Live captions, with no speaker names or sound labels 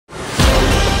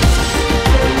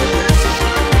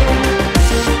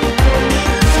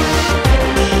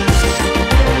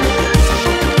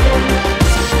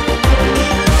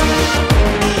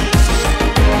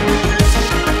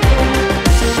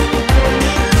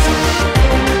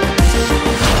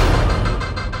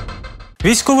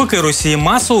Військовики Росії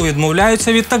масово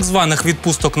відмовляються від так званих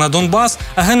відпусток на Донбас,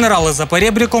 а генерали за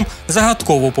перебріком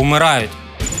загадково помирають.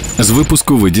 З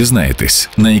випуску ви дізнаєтесь,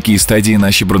 на якій стадії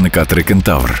наші бронекатери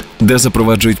 «Кентавр», де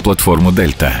запроваджують платформу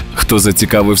 «Дельта», хто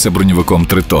зацікавився броньовиком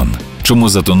 «Тритон», чому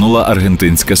затонула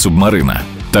аргентинська субмарина,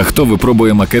 та хто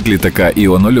випробує макет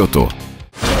літака-іонольоту.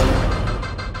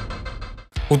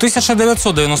 У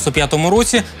 1995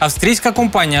 році австрійська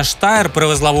компанія «Штайр»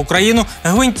 привезла в Україну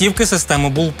гвинтівки системи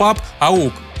Bullpup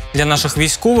 «АУК». Для наших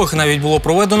військових навіть було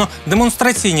проведено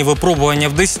демонстраційні випробування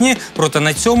в Десні, проте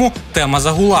на цьому тема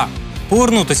загула.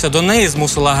 Повернутися до неї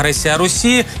змусила агресія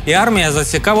Росії, і армія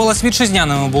зацікавилась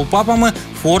вітчизняними булпапами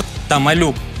 «Форт» та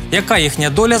 «Малюк». Яка їхня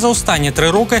доля за останні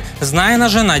 3 роки, знає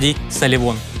наш Геннадій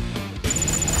Салівон.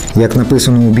 Як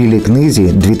написано у Білій книзі,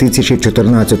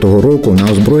 2014 року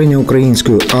на озброєння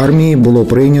української армії було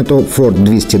прийнято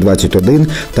 «Форт-221»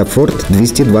 та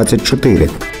 «Форт-224».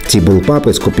 Ці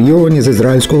булпапи скопійовані з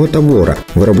ізраїльського табора,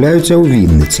 виробляються у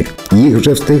Вінниці. Їх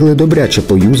вже встигли добряче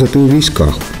поюзати у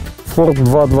військах.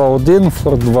 Форт-221,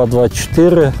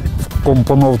 Форт-224, в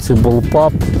компоновці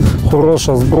Булпап.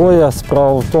 Хороша зброя.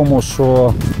 Справа в тому,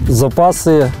 що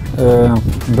запаси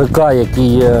БК, які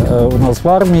є у нас в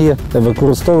армії,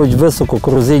 використовують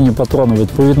висококорозійні патрони.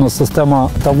 Відповідно, система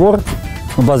Тавор,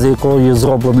 на базі якої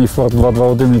зроблений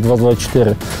Форт-221 і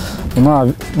 224, вона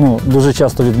дуже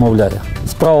часто відмовляє.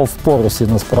 Справа в поросі,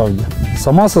 насправді.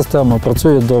 Сама система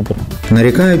працює добре.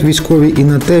 Нарікають військові і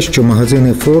на те, що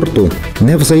магазини «Форту»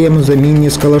 не взаємозамінні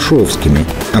з калашовськими.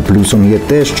 А плюсом є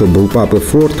те, що булпапи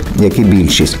 «Форт», як і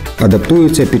більшість,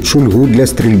 адаптуються під шульгу для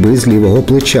стрільби з лівого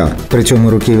плеча. При цьому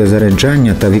руків'я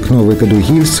заряджання та вікно викиду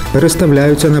гільз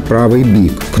переставляються на правий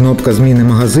бік. Кнопка зміни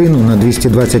магазину на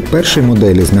 221-й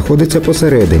моделі знаходиться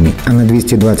посередині, а на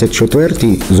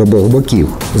 224-й – з обох боків.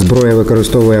 Зброя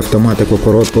використовує автоматику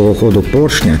короткого ходу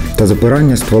поршня та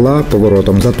запирання ствола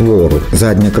поворотом затвору.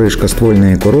 Задня кришка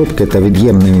ствольної коробки та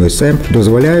від'ємний ОСМ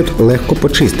дозволяють легко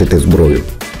почистити зброю.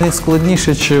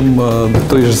 Складніше, ніж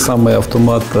той же самий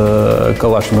автомат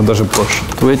Калаш. Ми навіть Порш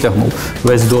витягнув,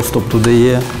 весь доступ туди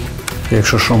є.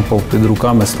 Якщо шомпав під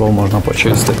руками, ствол можна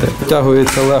почистити.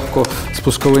 Втягується легко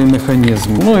спусковий механізм.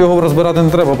 Його розбирати не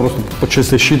треба, просто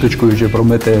почистити щіточкою чи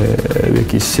промити в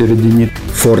якійсь середині.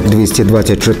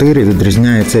 Форт-224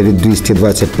 відрізняється від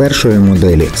 221-ї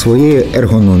моделі своєю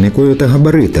ергономікою та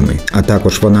габаритами, а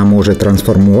також вона може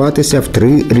трансформуватися в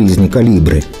 3 різні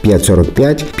калібри –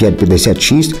 5,45,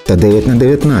 5,56 та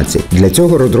 9х19. Для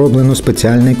цього розроблено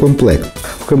спеціальний комплект.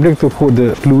 В комплект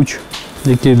входить ключ,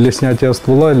 який для зняття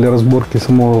ствола, для розборки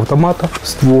самого автомата,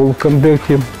 ствол в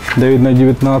комплекті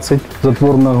 9х19,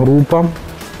 затворна група,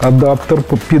 адаптер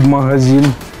під магазин.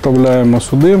 Вставляємо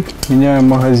сюди,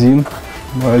 міняємо магазин.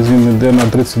 Магазин йде на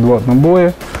 32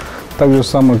 набої, також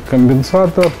саме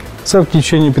компенсатор. Це в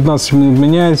течение 15 хвилин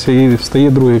міняється і стає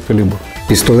другий калібр.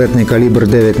 Пістолетний калібр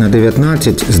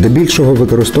 9х19 здебільшого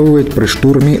використовують при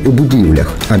штурмі у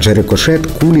будівлях, адже рикошет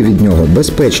кулі від нього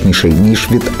безпечніший, ніж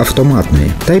від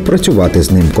автоматної, та й працювати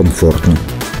з ним комфортно.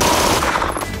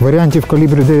 Варіантів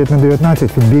калібру 9х19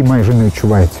 відбій майже не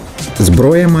відчувається.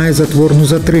 Зброя має затворну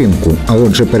затримку, а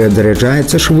отже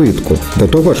перезаряджається швидко. До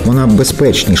того ж вона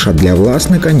безпечніша для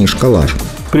власника, ніж калаш.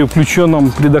 При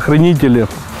включеному предохранителі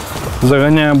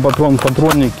заганяємо патрон в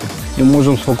патронники и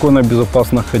можем спокойно,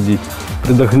 безопасно ходить.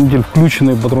 Предохранитель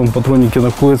включенный, патрон в патроннике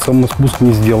находится, мы спуск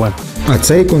не сделаем. А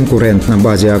цей конкурент на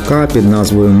базі АК під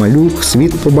назвою «Малюк»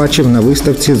 світ побачив на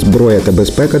виставці «Зброя та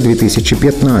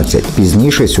безпека-2015».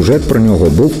 Пізніше сюжет про нього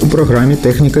був у програмі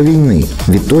 «Техніка війни».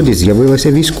 Відтоді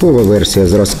з'явилася військова версія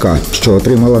зразка, що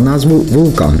отримала назву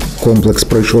 «Вулкан». Комплекс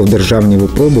пройшов державні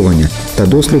випробування та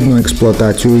дослідну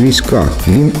експлуатацію у військах.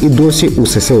 Він і досі у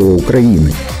ССО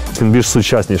України. Він більш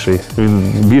сучасніший,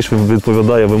 він більш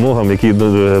відповідає вимогам, які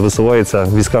висуваються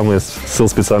військами сил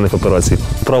спеціальних операцій.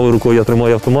 Правою рукою я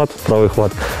тримаю автомат, правий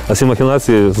хват, а всі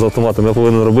махінації з автоматом я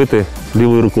повинен робити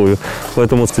лівою рукою.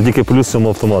 Тому це тільки плюс цьому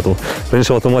автомату.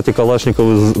 Раніше в автоматі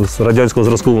Калашникова з радянського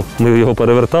зразку ми його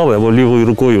перевертали або лівою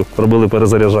рукою робили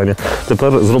перезаряджання.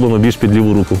 Тепер зроблено більш під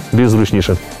ліву руку, більш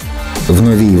зручніше. В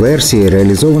новій версії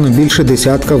реалізовано більше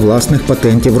десятка власних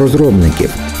патентів розробників.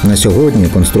 На сьогодні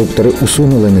конструктори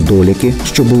усунули недоліки,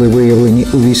 що були виявлені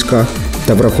у військах,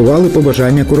 та врахували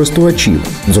побажання користувачів.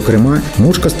 Зокрема,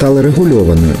 мушка стала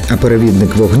регульованою, а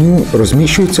перевідник вогню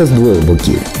розміщується з двох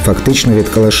боків. Фактично від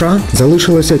калаша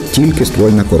залишилася тільки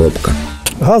ствольна коробка.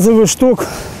 Газовий шток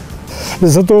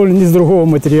изготовлен из другого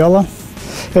материала.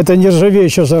 Это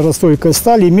нержавеющая жаростойкая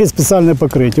сталь, имеет специальное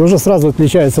покрытие, уже сразу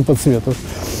отличается по цвету.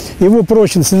 Его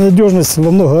прочность и надежность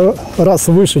во много раз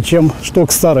выше, чем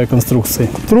шток старой конструкции.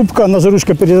 Трубка,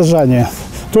 ножручка перезаряжания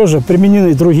тоже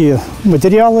применены другие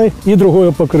материалы и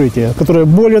другое покрытие, которое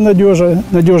более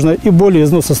надежное и более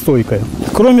износостойкое.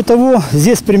 Кроме того,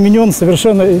 здесь применен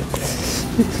совершенно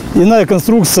иная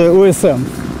конструкция ОСМ,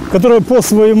 которая по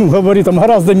своим габаритам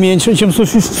гораздо меньше, чем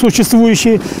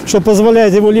существующий, что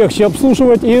позволяет его легче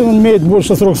обслуживать, и он имеет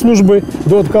больше срок службы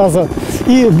до отказа,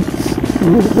 и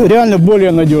реально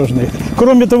более надежный.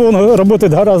 Кроме того, он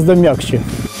работает гораздо мягче.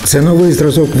 Це новий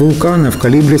зразок «Вулкана» в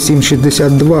калібрі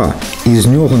 7,62. Із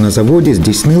нього на заводі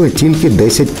здійснили тільки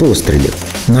 10 пострілів.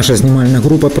 Наша знімальна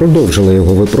група продовжила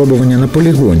його випробування на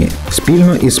полігоні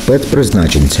спільно із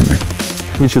спецпризначенцями.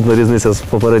 Відчутна різниця з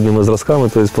попередніми зразками,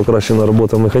 тобто покращена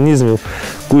робота механізмів,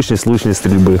 кучність, влучність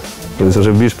стрільби. Тобто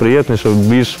вже більш приємніше,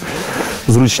 більш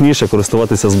зручніше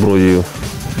користуватися зброєю.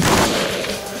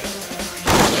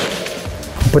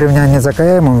 У порівнянні з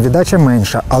АКМ віддача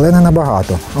менша, але не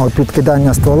набагато. А от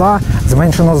підкидання ствола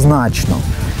зменшено значно.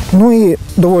 Ну і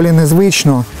доволі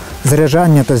незвично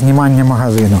заряджання та знімання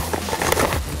магазину.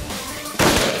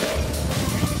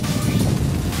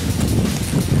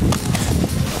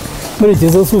 Смотрите,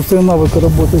 из-за отсутствия навыка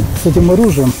работы с этим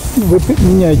оружием вы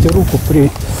меняете руку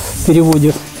при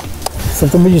переводе с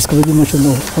автоматического в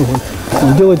одиночный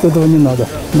огонь. Делать этого не надо.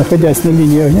 Находясь на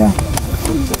линии огня,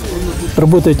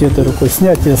 работайте этой рукой.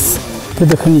 Снятие с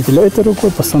предохранителя этой рукой,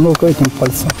 постановка этим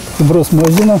пальцем. Сброс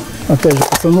магазина, опять же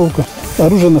постановка.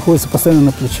 Оружие находится постоянно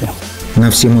на плече. На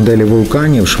всі моделі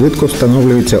 «Вулканів» швидко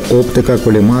встановлюється оптика,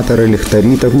 коліматори,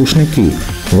 ліхтарі та глушники.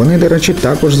 Вони, до речі,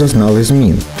 також зазнали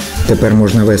змін. Тепер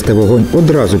можна вести вогонь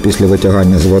одразу після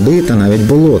витягання з води та навіть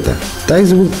болота. Та й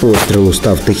звук пострілу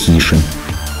став тихішим.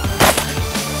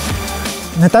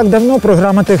 Не так давно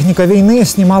програма «Техніка війни»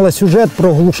 знімала сюжет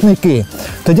про глушники.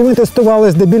 Тоді ми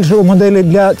тестували здебільшого моделі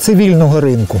для цивільного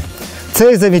ринку.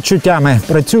 Цей, за відчуттями,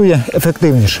 працює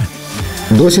ефективніше.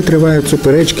 Досі тривають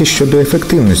суперечки щодо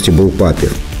ефективності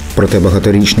булпапів. Проте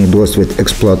багаторічний досвід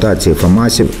експлуатації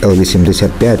ФАМАСів,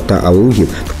 Л-85 та АУГів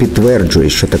підтверджує,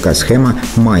 що така схема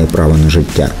має право на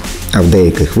життя, а в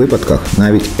деяких випадках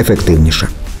навіть ефективніша.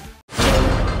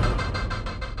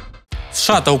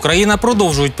 США та Україна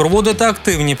продовжують проводити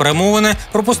активні перемовини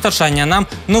про постачання нам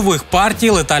нових партій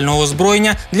летального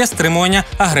озброєння для стримування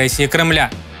агресії Кремля.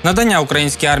 Надання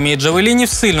українській армії джавелінів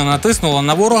сильно натиснуло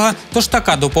на ворога, тож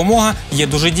така допомога є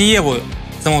дуже дієвою.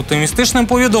 Цим оптимістичним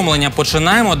повідомленням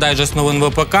починаємо дайджест новин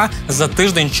ВПК за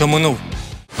тиждень, що минув.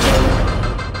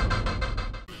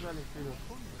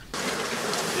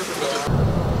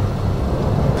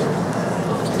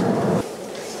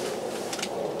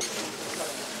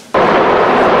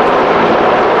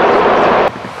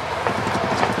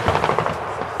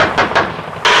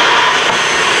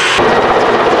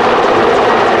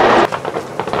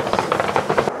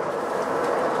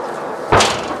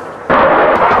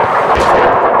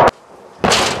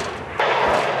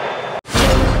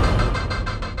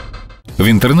 В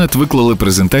інтернет виклали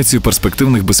презентацію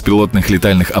перспективних безпілотних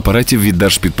літальних апаратів від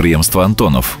держпідприємства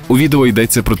 «Антонов». У відео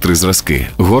йдеться про 3 зразки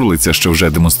 – горлиця, що вже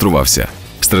демонструвався,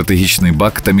 стратегічний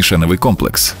БАК та мішеневий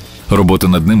комплекс. Роботу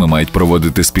над ними мають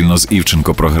проводити спільно з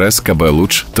Івченко Прогрес, КБ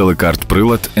Луч,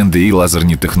 Телекарт-Прилад, НДІ,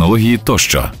 лазерні технології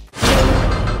тощо.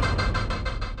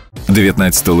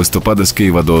 19 листопада з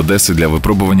Києва до Одеси для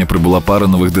випробування прибула пара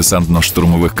нових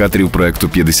десантно-штурмових катерів проєкту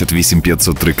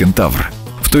 58503 «Кентавр».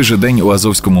 В той же день у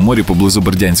Азовському морі поблизу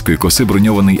Бердянської коси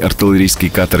броньований артилерійський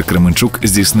катер «Кременчук»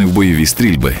 здійснив бойові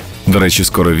стрільби. До речі,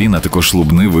 скоро він, а також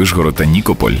Лубни, Вишгород та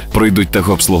Нікополь пройдуть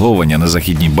техобслуговування на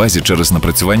західній базі через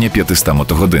напрацювання 500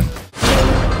 мотогодин.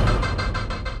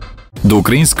 До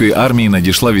української армії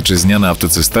надійшла вітчизняна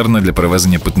автоцистерна для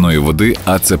перевезення питної води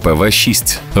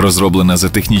АЦПВ-6. Розроблена за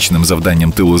технічним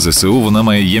завданням тилу ЗСУ, вона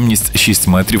має ємність 6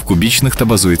 метрів кубічних та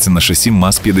базується на шасі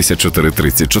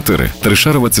МАЗ-5434.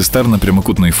 Тришарова цистерна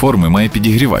прямокутної форми має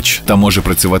підігрівач та може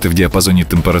працювати в діапазоні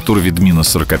температур від мінус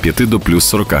 45 до плюс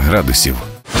 40 градусів.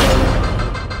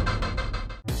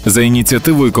 За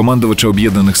ініціативою командувача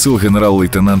Об'єднаних сил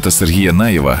генерал-лейтенанта Сергія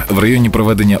Наєва в районі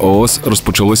проведення ООС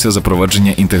розпочалося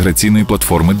запровадження інтеграційної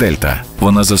платформи «Дельта».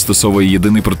 Вона застосовує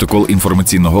єдиний протокол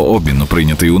інформаційного обміну,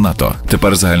 прийнятий у НАТО.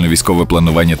 Тепер загальновійськове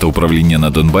планування та управління на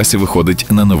Донбасі виходить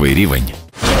на новий рівень.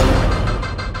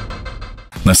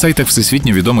 На сайтах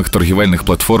всесвітньо відомих торгівельних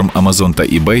платформ Amazon та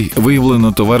eBay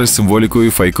виявлено товари з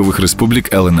символікою фейкових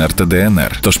республік ЛНР та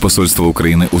ДНР. Тож посольство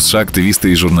України у США,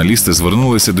 активісти і журналісти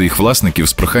звернулися до їх власників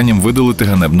з проханням видалити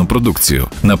ганебну продукцію.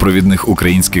 На провідних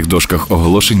українських дошках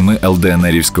оголошень ми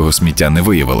ЛДНРівського сміття не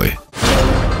виявили.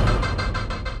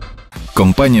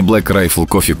 Компанія Black Rifle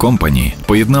Coffee Company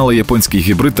поєднала японський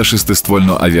гібрид та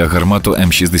шестиствольну авіагармату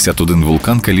М61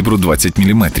 «Вулкан» калібру 20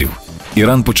 мм.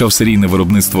 Іран почав серійне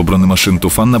виробництво бронемашин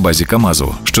 «Туфан» на базі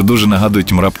КАМАЗу, що дуже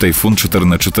нагадують МРАП «Тайфун»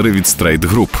 4х4 від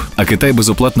Stride Group. А Китай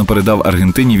безоплатно передав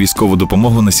Аргентині військову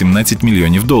допомогу на $17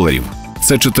 мільйонів.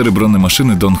 Це 4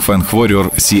 бронемашини Dongfeng Warrior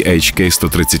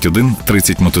CHK-131,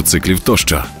 30 мотоциклів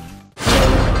тощо.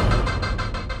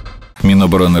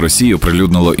 Міноборони Росії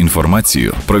оприлюднило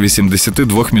інформацію про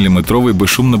 82-мм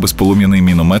безшумно-безполум'яний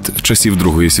міномет часів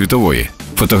Другої світової.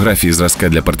 Фотографії зразка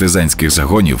для партизанських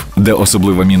загонів, де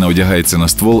особлива міна одягається на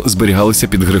ствол, зберігалися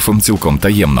під грифом «Цілком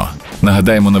таємно».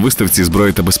 Нагадаємо, на виставці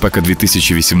 «Зброї та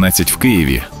безпека-2018» в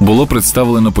Києві було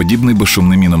представлено подібний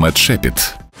безшумний міномет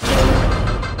 «Шепіт».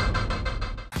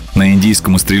 На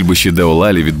індійському стрільбищі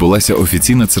Деолалі відбулася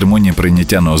офіційна церемонія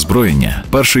прийняття на озброєння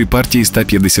першої партії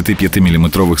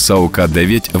 155-мм САУ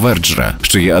К9 «Верджра»,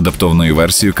 що є адаптованою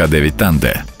версією К9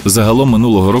 Танде. Загалом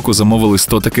минулого року замовили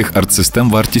 100 таких артсистем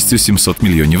вартістю $700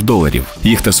 мільйонів.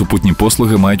 Їх та супутні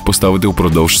послуги мають поставити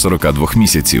упродовж 42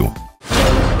 місяців.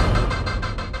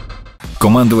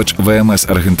 Командувач ВМС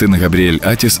Аргентини Габріель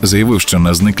Атіс заявив, що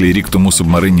на зниклій рік тому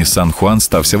субмарині Сан-Хуан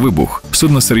стався вибух.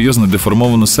 Судно серйозно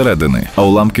деформовано зсередини, а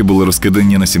уламки були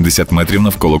розкидані на 70 метрів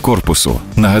навколо корпусу.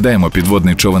 Нагадаємо,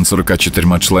 підводний човен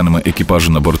 44 членами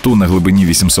екіпажу на борту на глибині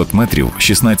 800 метрів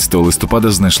 16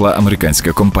 листопада знайшла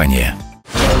американська компанія.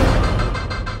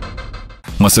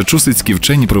 Масачусетські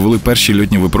вчені провели перші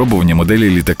льотні випробування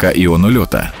моделі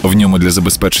літака-іонольота. В ньому для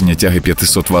забезпечення тяги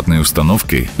 500-ваттної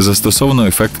установки застосовано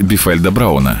ефект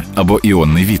Біфельда-Брауна або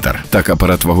іонний вітер. Так,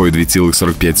 апарат вагою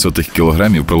 2,45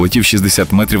 кг пролетів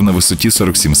 60 метрів на висоті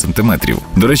 47 см.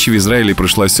 До речі, в Ізраїлі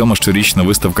пройшла 7-ма щорічна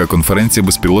виставка-конференція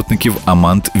безпілотників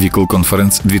 «Амант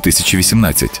Віклконференс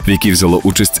 2018», в якій взяло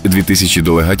участь 2000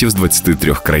 делегатів з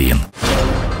 23 країн.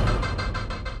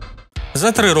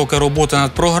 За 3 роки роботи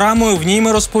над програмою в ній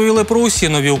ми розповіли про усі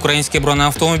нові українські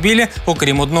бронеавтомобілі,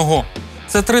 окрім одного.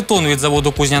 Це Тритон від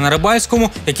заводу Кузня на Рибальському,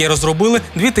 який розробили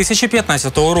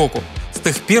 2015 року. З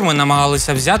тих пір ми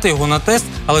намагалися взяти його на тест,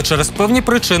 але через певні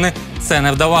причини це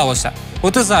не вдавалося.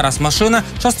 От і зараз машина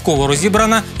частково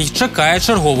розібрана і чекає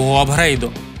чергового апгрейду.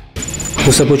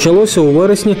 Усе почалося у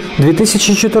вересні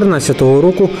 2014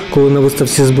 року, коли на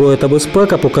виставці «Зброя та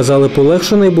безпека» показали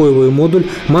полегшений бойовий модуль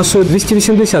масою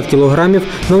 280 кг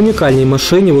на унікальній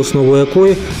машині, в основу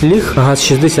якої ліг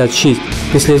ГАЗ-66.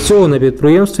 Після цього на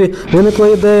підприємстві виникла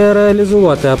ідея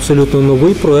реалізувати абсолютно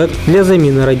новий проект для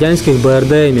заміни радянських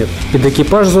БРДМів. Під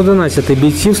екіпаж з 11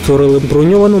 бійців створили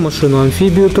броньовану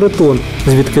машину-амфібію «Тритон»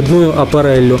 з відкидною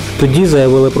апареллю. Тоді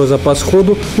заявили про запас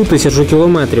ходу у 1000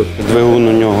 кілометрів. Двигун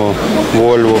у нього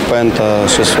Volvo Penta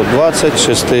 620,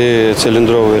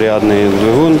 6-циліндровий рядний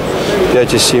двигун,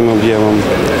 5,7 об'ємом,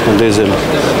 дизель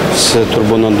з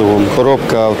турбонаддувом.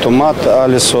 Коробка автомат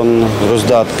Allison,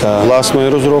 роздатка власної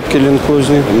розробки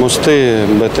лінкузні, мости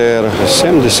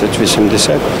БТР-70,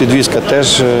 80, підвізка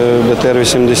теж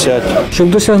БТР-80. Щоб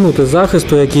досягнути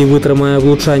захисту, який витримає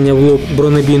влучання в лоб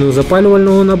бронебійно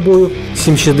запалювального набою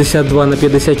 7,62 на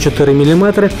 54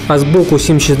 мм, а з боку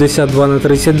 7,62 на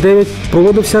 39,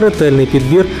 проводився ретельний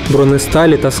підбір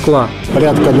бронесталі та скла.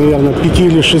 Порядка, наверное, 5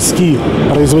 или 6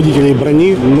 производителей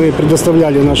брони. Мы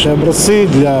предоставляли наши образцы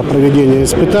для проведения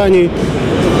испытаний,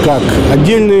 как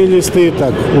отдельные листы,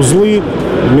 так узлы,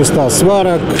 места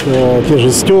сварок, те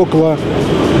же стекла.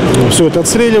 Все это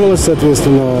отстреливалось,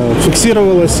 соответственно,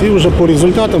 фиксировалось, и уже по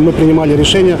результатам мы принимали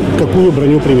решение, какую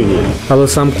броню применить. Але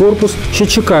сам корпус ще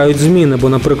чекають зміни, бо,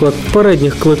 наприклад, в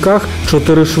передніх кликах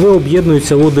 4 шви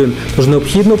об'єднуються в один, тож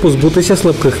необхідно позбутися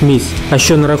слабких місць. А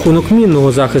що на рахунок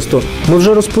мінного захисту? Ми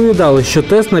вже розповідали, що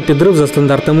тест на підрив за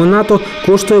стандартами НАТО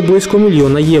коштує близько $1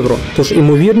 мільйон. Тож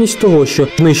імовірність того, що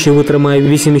нижче витримає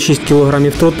 8,6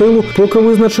 кг тротилу, поки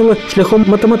визначили шляхом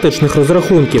математичних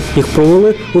розрахунків. Їх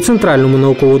провели у Центральному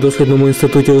науково-дослідному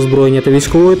інституті озброєння та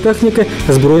військової техніки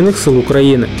Збройних сил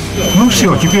України. Ну все,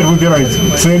 тепер вибирай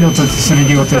цель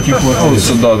среди вот этих вот. Вот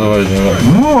сюда давайте.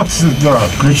 Ну вот, да,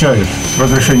 включаешь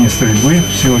разрешение стрельбы,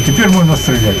 все, теперь можно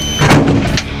стрелять.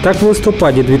 Так, в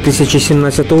листопаді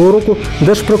 2017 року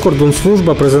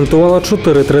Держприкордонслужба презентувала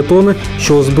 4 тритони,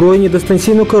 що озброєні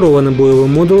дистанційно керованим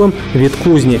бойовим модулем від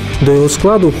Кузні. До його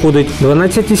складу входить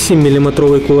 12,7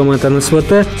 мм кулемет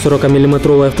НСВТ, 40 мм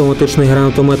автоматичний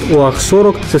гранатомет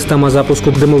УАГ-40, система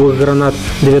запуску димових гранат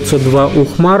 902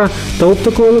 «Ухмара» та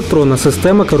оптико-електронна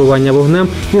система керування вогнем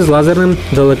із лазерним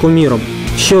далекоміром.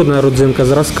 Ще одна родзинка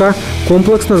зразка –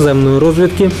 комплекс наземної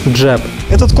розвідки «Джеб».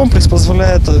 Этот комплекс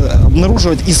позволяет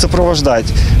обнаруживать и сопровождать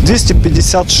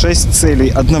 256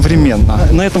 целей одновременно.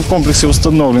 На этом комплексе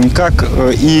установлен как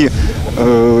и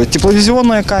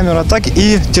тепловизионная камера, так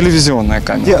и телевизионная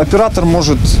камера. И оператор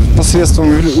может посредством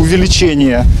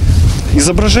увеличения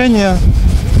изображения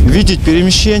видеть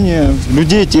перемещение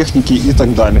людей, техники и так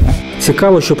далее.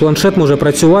 Цікаво, що планшет може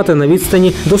працювати на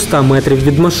відстані до 100 метрів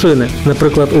від машини,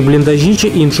 наприклад, у бліндажі чи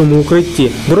іншому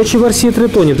укритті. До речі, версії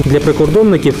тритонів для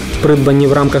прикордонників, придбані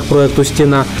в рамках проєкту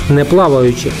 «Стіна», не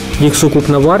плаваючі. Їх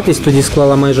сукупна вартість тоді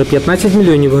склала майже 15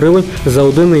 мільйонів гривень за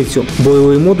одиницю.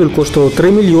 Бойовий модуль коштував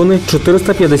 3 мільйони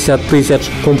 450 тисяч.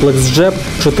 Комплекс ДЖЕП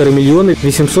 – 4 мільйони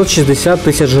 860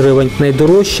 тисяч гривень.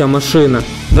 Найдорожча машина.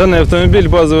 Даний автомобіль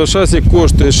базового шасі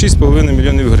коштує 6,5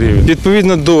 мільйонів гривень.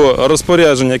 Відповідно до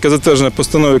розпорядження, яке затверджено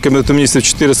постановою Кабінету міністрів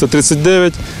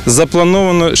 439,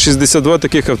 заплановано 62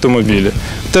 таких автомобілі.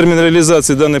 Термін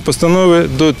реалізації даної постанови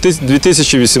до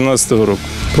 2018 року.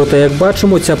 Проте, як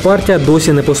бачимо, ця партія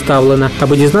досі не поставлена.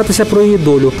 Аби дізнатися про її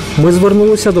долю, ми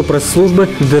звернулися до прес-служби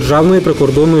Державної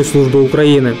прикордонної служби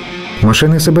України.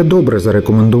 Машини себе добре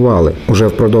зарекомендували. Уже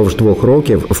впродовж 2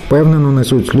 років впевнено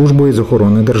несуть службу із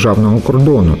охорони державного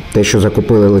кордону. Те, що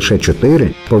закупили лише 4,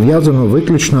 пов'язано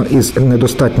виключно із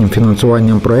недостатнім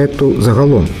фінансуванням проєкту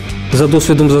загалом. За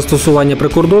досвідом застосування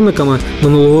прикордонниками,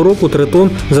 минулого року «Тритон»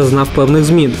 зазнав певних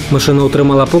змін. Машина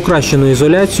отримала покращену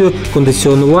ізоляцію,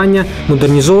 кондиціонування,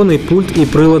 модернізований пульт і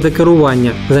прилади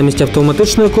керування. Замість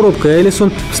автоматичної коробки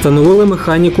 «Елісон» встановили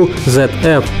механіку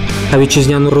ZF, а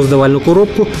вітчизняну роздавальну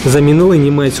коробку замінили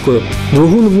німецькою.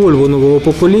 Двигун «Вольво» нового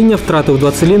покоління втратив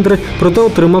 2 циліндри, проте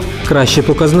отримав кращі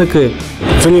показники.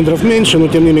 Цилиндров меньше, но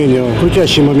тем не менее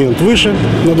крутящий момент выше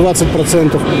на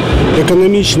 20%.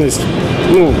 Экономичность,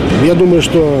 я думаю,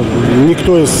 что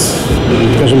никто из,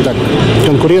 скажем так,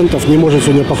 конкурентов не может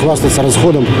сегодня похвастаться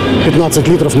расходом 15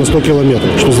 литров на 100 километров,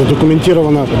 что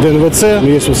задокументировано в ДНВЦ,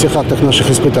 есть во всех актах наших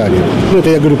испытаний. Это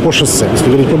я говорю по шоссе. Если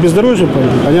говорить по бездорожью,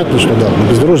 понятно, что да, по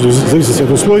бездорожью в зависимости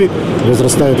от условий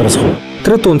возрастает расход.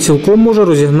 «Тритон» цілком може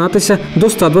розігнатися до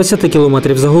 120 км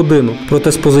за годину.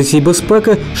 Проте з позиції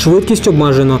безпеки швидкість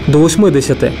обмежено до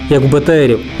 80, як в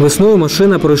БТРів. Весною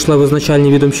машина пройшла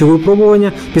визначальні відомчі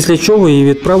випробування, після чого її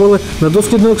відправили на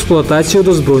дослідну експлуатацію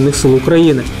до Збройних сил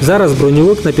України. Зараз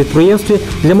 «Броньовик» на підприємстві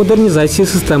для модернізації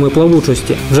системи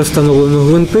плавучості. Вже встановлено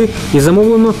гвинти і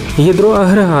замовлено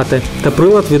гідроагрегати та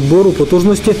прилад відбору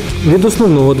потужності від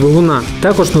основного двигуна.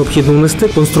 Також необхідно внести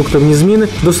конструктивні зміни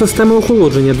до системи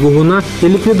охолодження двигуна і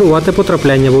ліквідувати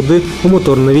потрапляння води у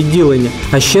моторне відділення.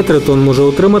 А ще «Тритон» може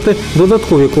отримати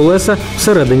додаткові колеса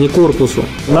всередині корпусу.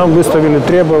 Нам выставили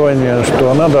требование,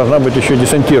 что она должна быть еще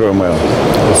десантируемая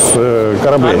с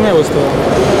кораблей. Армия выставила?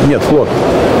 Нет, флот.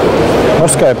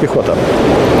 Морская пехота.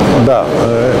 Да.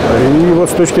 И вот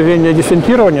с точки зрения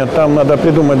десантирования, там надо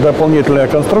придумать дополнительную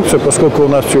конструкцию, поскольку у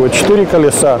нас всего 4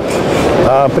 колеса,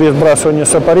 а при сбрасывании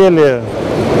с аппарели,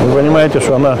 вы понимаете,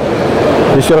 что она,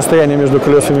 если расстояние между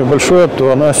колесами большое,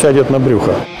 то она сядет на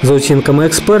брюхо. За оцінками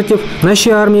експертів,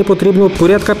 нашій армії потрібно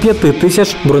порядка 5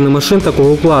 тисяч бронемашин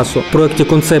такого класу. В проєкті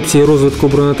концепції розвитку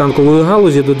бронетанкової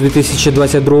галузі до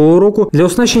 2022 року для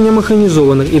оснащення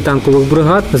механізованих і танкових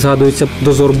бригад згадується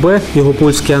 «Дозор-Б», його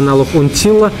польський аналог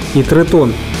 «Онцілла» і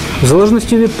 «Тритон». В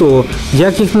залежності від того,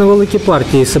 як їх невеликі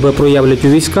партії себе проявлять у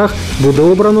військах, буде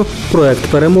обрано проєкт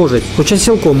 «Переможець». Хоча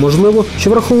цілком можливо, що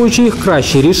враховуючи їх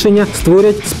кращі рішення,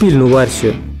 створять спільну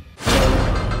версію.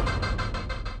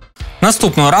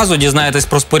 Наступного разу дізнаєтесь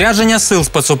про спорядження сил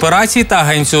спецоперацій та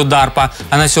агенцію DARPA.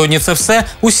 А на сьогодні це все.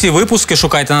 Усі випуски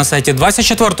шукайте на сайті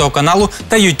 24 каналу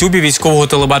та ютубі Військового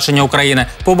телебачення України.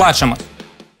 Побачимо!